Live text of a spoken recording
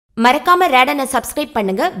மறக்காம ரேடானை சப்ஸ்கிரைப்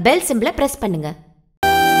பண்ணுங்க, bell சிம்பலை press பண்ணுங்க.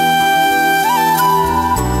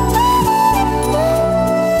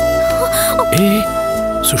 ஏய்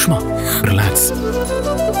சுஷ்மா, ரிலாக்ஸ்.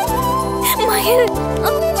 மயில்,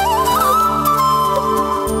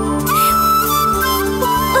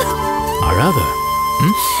 அழாத.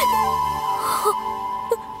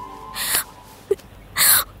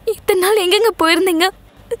 இத்தனை நாள் எங்கெங்க போயிருந்தீங்க?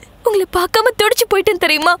 உங்களை பார்க்காம துடிச்சு போயிட்டேன்னு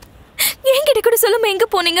தெரியுமா? என்கிட்ட கூட சொல்லாம எங்க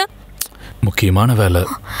போனீங்க? முக்கியமான வேலை,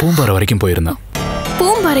 பூம்பாறை வரைக்கும் போயிருந்தேன்.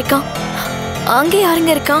 பூம்பாறைக்கா? அங்கே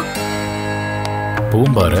யாருங்க இருக்கா?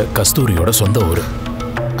 பூம்பாறை கஸ்தூரியோட சொந்த ஊரு.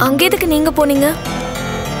 அங்கே எதுக்கு நீங்க போனீங்க?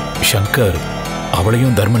 சங்கர்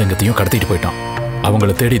அவளையும் தர்மலிங்கத்தையும் கடத்திட்டு போயிட்டான்.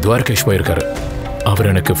 அவங்கள தேடி துவாரகேஷ் போயிருக்காரு. அவர்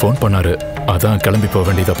எனக்கு ஃபோன் பண்ணாரு, அதான் கிளம்பி போக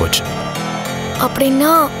வேண்டியதா போச்சு.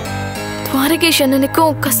 அப்படின்னா துவாரகேஷ்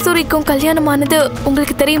அண்ணனுக்கும் கஸ்தூரிக்கும் கல்யாணம் ஆனது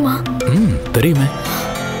உங்களுக்கு தெரியுமா? தெரியுமே.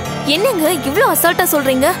 என்னங்க இவ்ளோ அசால்ட்டா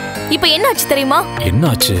சொல்றீங்க? இப்ப என்ன ஆச்சு தெரியுமா? என்ன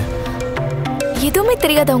ஆச்சு? எதுவுமே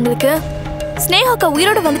தெரியாதா உங்களுக்கு? ஸ்னேகாக்கா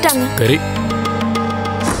உயிரோட வந்துட்டாங்க. சரி,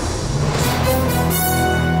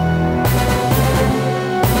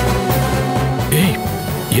 ஏய்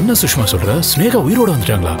என்ன சுஷ்மா சொல்ற? ஸ்னேகா உயிரோட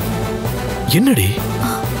வந்துட்டாங்களா? என்னடி?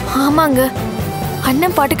 ஆமாங்க,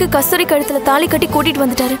 அண்ணன் பாட்டுக்கு கஸ்தூரி கழுத்துல தாலி கட்டி கூட்டிட்டு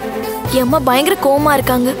வந்துட்டாரு. என் அம்மா பயங்கர கோவமா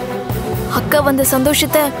இருக்காங்க. அக்கா வந்த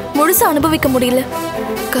சந்தோஷத்தை முழுசா அனுபவிக்க முடியல.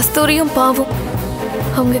 கஸ்தூரியும் பாவம்,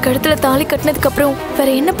 அவங்க கழுத்துல தாலி கட்டினதுக்கு அப்புறம் வேற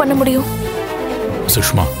என்ன பண்ண முடியும்?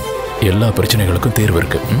 சுஷ்மா, எல்லா பிரச்சனைகளுக்கும் தீர்வு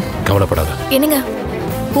இருக்கு, கவலைப்படாத. என்னங்க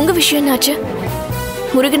உங்க விஷயம் என்னாச்சு?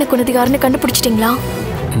 முருகனை கொன்னது யாருன்னு கண்டுபிடிச்சிட்டீங்களா?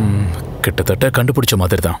 கிட்டத்தட்ட கண்டுபிடிச்ச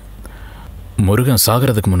மாதிரி தான். முருகன்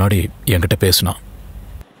சாகிறதுக்கு முன்னாடி என்கிட்ட பேசினான்.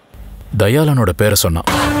 தயாளனோட பேரை சொன்னான்.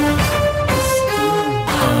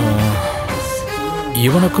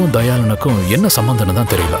 இவனுக்கும் தயாளனுக்கும் என்ன சம்பந்தம்னு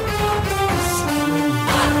தான் தெரியல.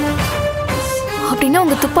 அப்படின்னா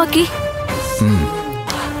உங்க துப்பாக்கி?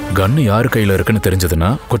 கன்னு யாரு கையில இருக்குன்னு தெரிஞ்சதுன்னா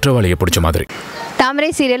குற்றவாளியை பிடிச்ச மாதிரி. தாமரை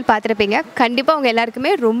சீரியல் பார்த்துருப்பீங்க. கண்டிப்பாக உங்கள்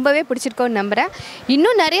எல்லாருக்குமே ரொம்பவே பிடிச்சிருக்கோன்னு நம்புகிறேன்.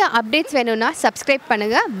 இன்னும் நிறைய அப்டேட்ஸ் வேணும்னா சப்ஸ்கிரைப்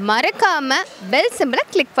பண்ணுங்கள், மறக்காமல் பெல் சிம்பலை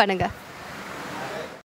கிளிக் பண்ணுங்கள்.